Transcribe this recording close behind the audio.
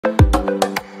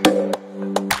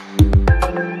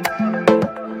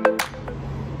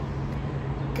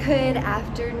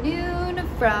afternoon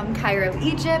from Cairo,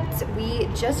 Egypt. We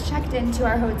just checked into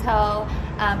our hotel,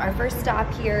 our first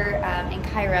stop here in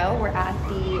Cairo. We're at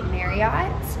the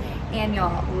Marriott, and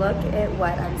y'all, look at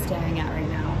what I'm staring at right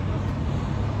now.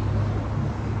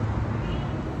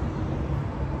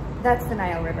 That's the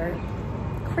Nile River.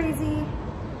 Crazy.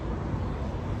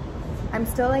 I'm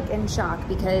still like in shock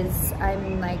because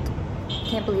I'm like,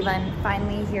 can't believe I'm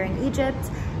finally here in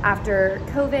Egypt after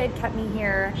COVID kept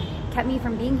me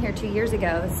from being here 2 years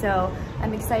ago. So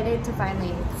I'm excited to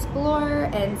finally explore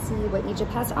and see what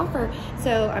Egypt has to offer.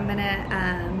 So I'm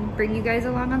gonna bring you guys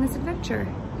along on this adventure.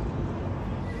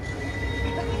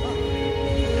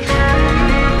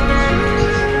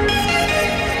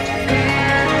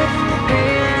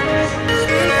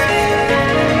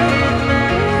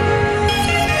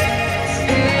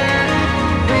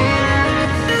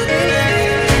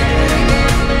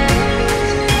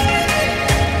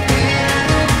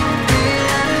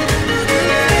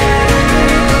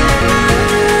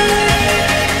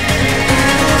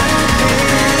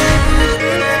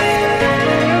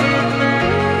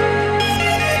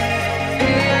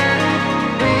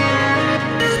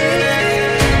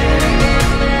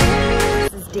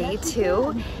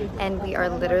 And we are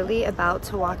literally about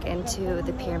to walk into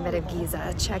the Pyramid of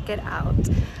Giza. Check it out.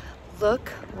 Look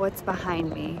what's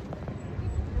behind me.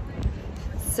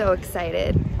 So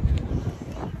excited.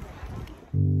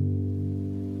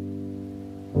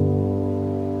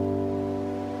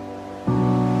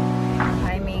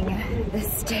 Climbing the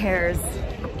stairs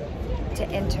to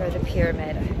enter the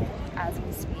pyramid as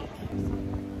we speak.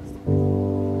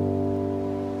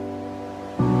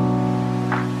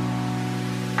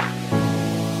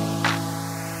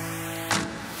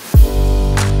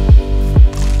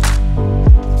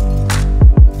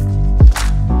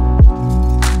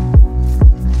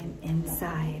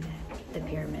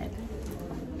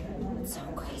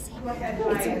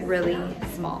 It's really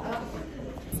small.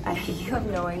 You have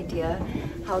no idea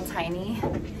how tiny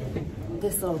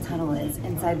this little tunnel is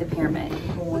inside the pyramid.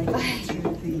 Oh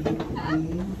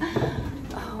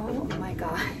my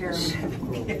gosh.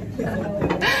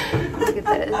 Look at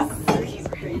this.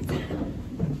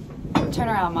 Turn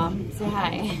around, Mom. Say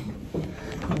hi.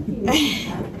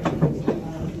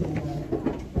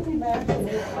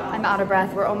 I'm out of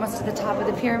breath. We're almost to the top of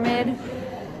the pyramid.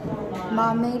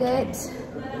 Mom made it.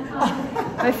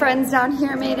 My friends down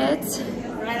here made it.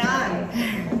 Right on.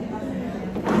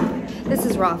 This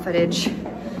is raw footage.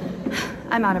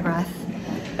 I'm out of breath.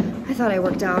 I thought I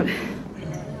worked out.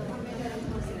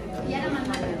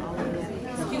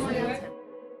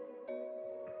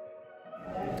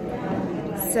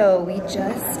 So we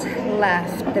just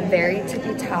left the very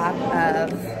tippy top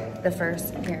of the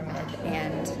first pyramid,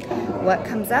 and what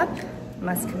comes up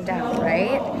must come down,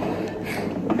 right?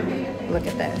 Look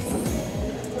at this.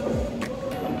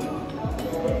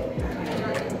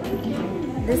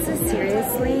 This is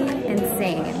seriously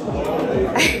insane.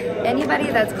 Anybody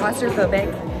that's claustrophobic,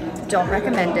 don't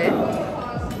recommend it.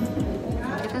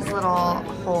 Look at this little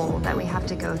hole that we have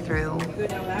to go through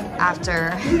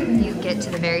after you get to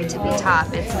the very tippy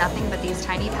top. It's nothing but these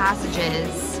tiny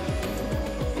passages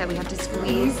that we have to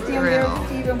squeeze through.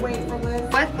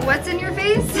 What's in your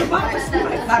face?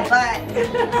 My butt.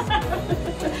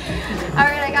 All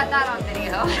right, I got that on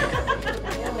video.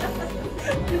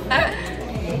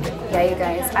 Yeah, you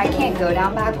guys, I can't go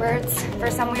down backwards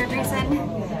for some weird reason.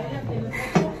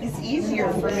 It's easier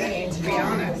for me, to be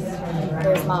honest.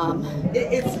 There's Mom.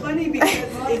 It's funny because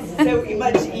it's so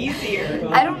much easier.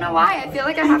 I don't know why. I feel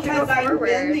like I have to go Because I'm forward.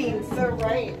 bending so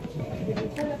right.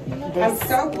 I'm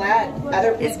so glad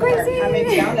other It's people are crazy. coming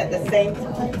down at the same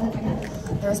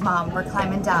time. There's Mom. We're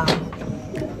climbing down.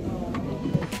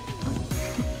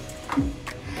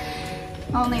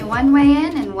 Only one way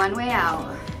in and one way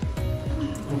out.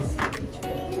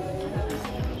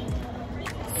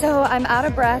 So I'm out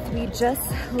of breath. We just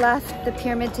left the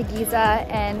Pyramid to Giza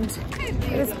and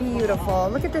it is beautiful.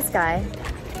 Look at this guy.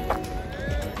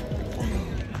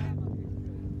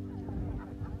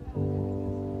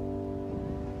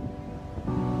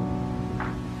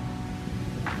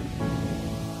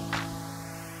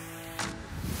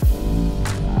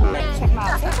 Check him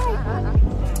out. Say hi.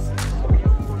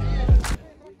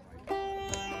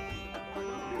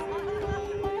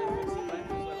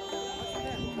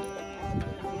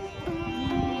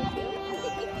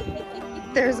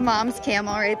 There's Mom's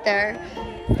camel right there.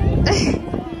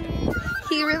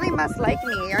 He really must like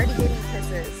me. He already gave me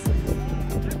kisses.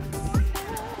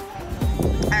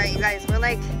 All right, you guys, we're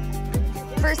like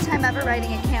first time ever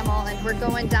riding a camel and we're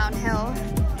going downhill.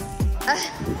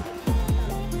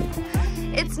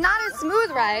 It's not a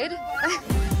smooth ride.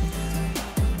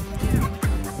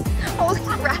 Holy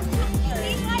crap.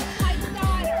 He's like my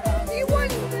daughter. He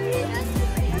wants me.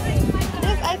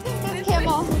 Yes, I think this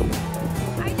camel.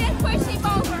 I just pushed him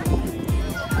over.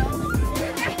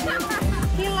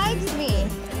 He likes me.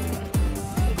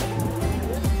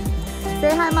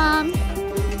 Say hi, Mom.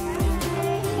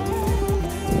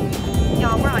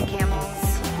 Y'all, we're on camels.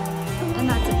 And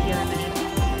that's a pyramid.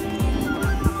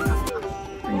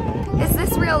 Is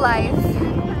this real life?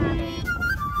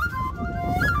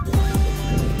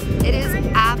 It is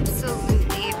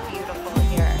absolutely beautiful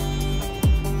here.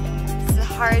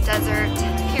 Sahara Desert,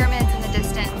 pyramids in the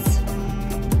distance.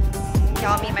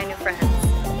 Y'all meet my new friends.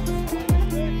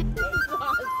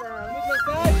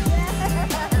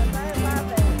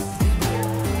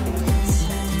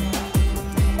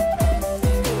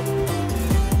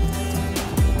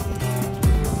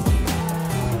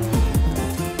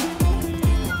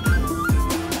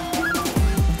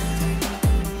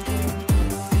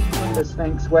 The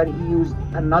Sphinx, where he used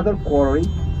another quarry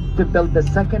to build the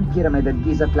second pyramid at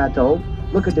Giza Plateau.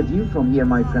 Look at the view from here,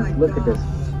 my friends. Look at this.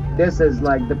 This is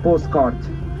like the postcard.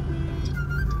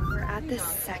 We're at the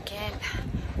second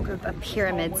group of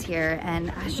pyramids here,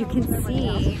 and as you can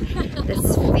see, the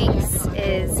Sphinx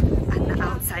is at the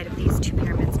outside of these two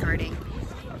pyramids guarding.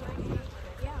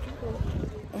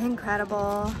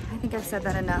 Incredible. I think I've said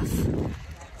that enough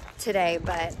today,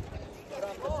 but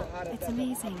it's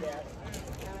amazing.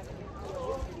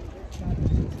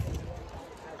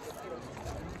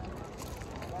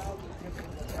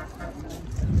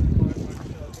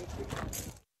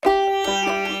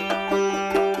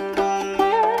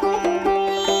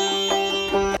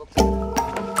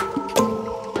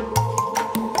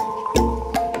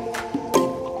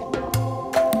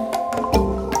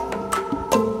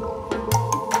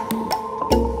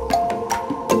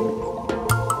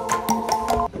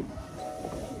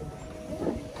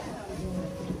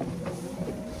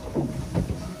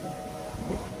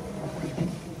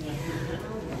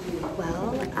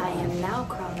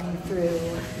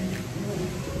 Through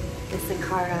the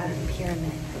Saqqara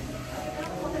Pyramid.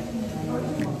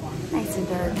 Nice and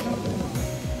dark.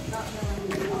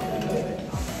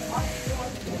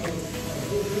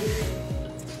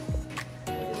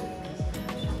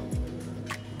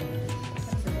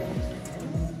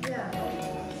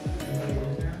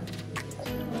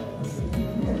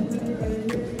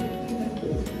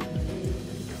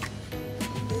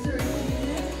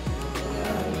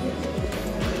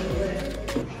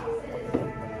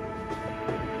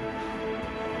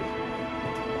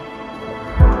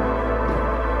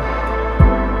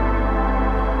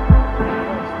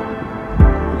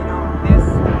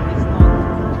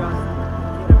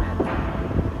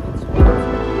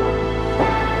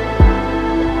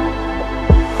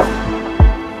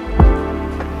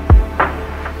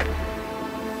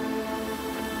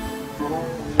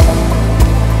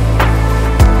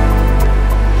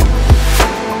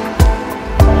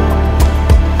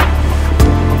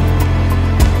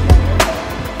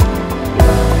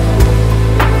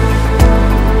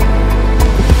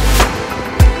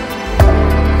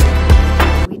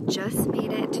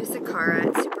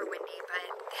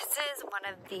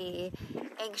 The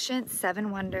ancient 7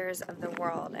 wonders of the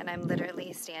world, and I'm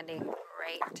literally standing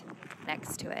right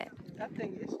next to it. That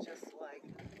thing is just like,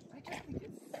 I just think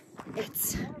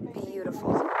it's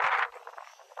beautiful.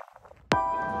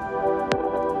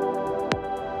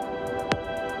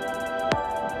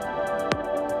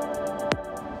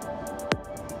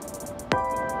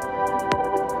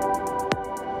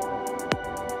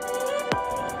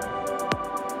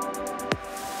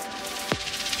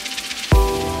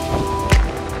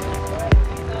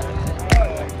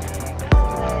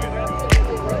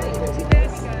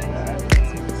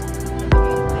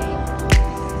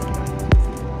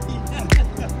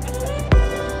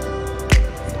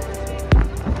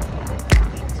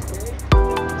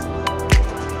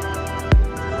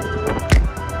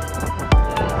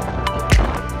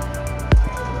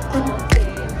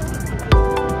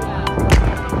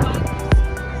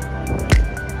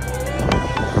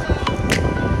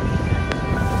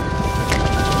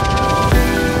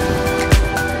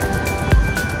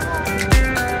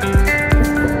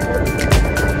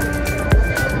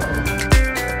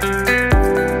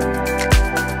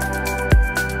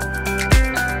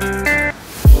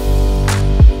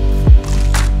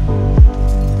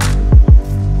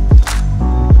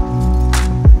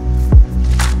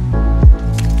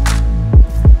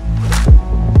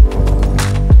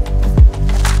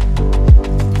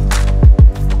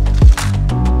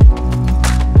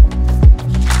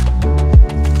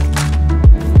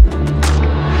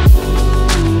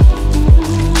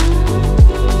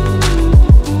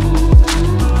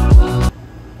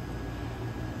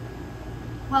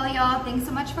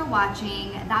 much for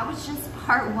watching. That was just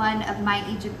part 1 of my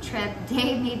Egypt trip,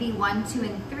 day maybe 1, 2,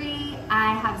 and 3.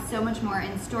 I have so much more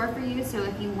in store for you, so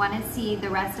if you want to see the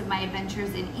rest of my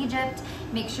adventures in Egypt,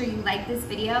 make sure you like this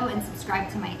video and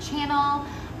subscribe to my channel.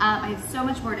 I have so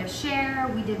much more to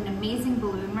share. We did an amazing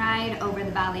balloon ride over the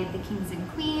Valley of the Kings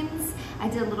and Queens. I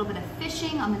did a little bit of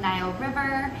fishing on the Nile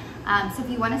River. So if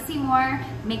you want to see more,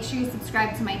 make sure you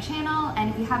subscribe to my channel. And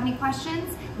if you have any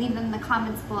questions, leave them in the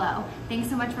comments below.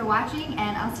 Thanks so much for watching,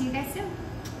 and I'll see you guys soon.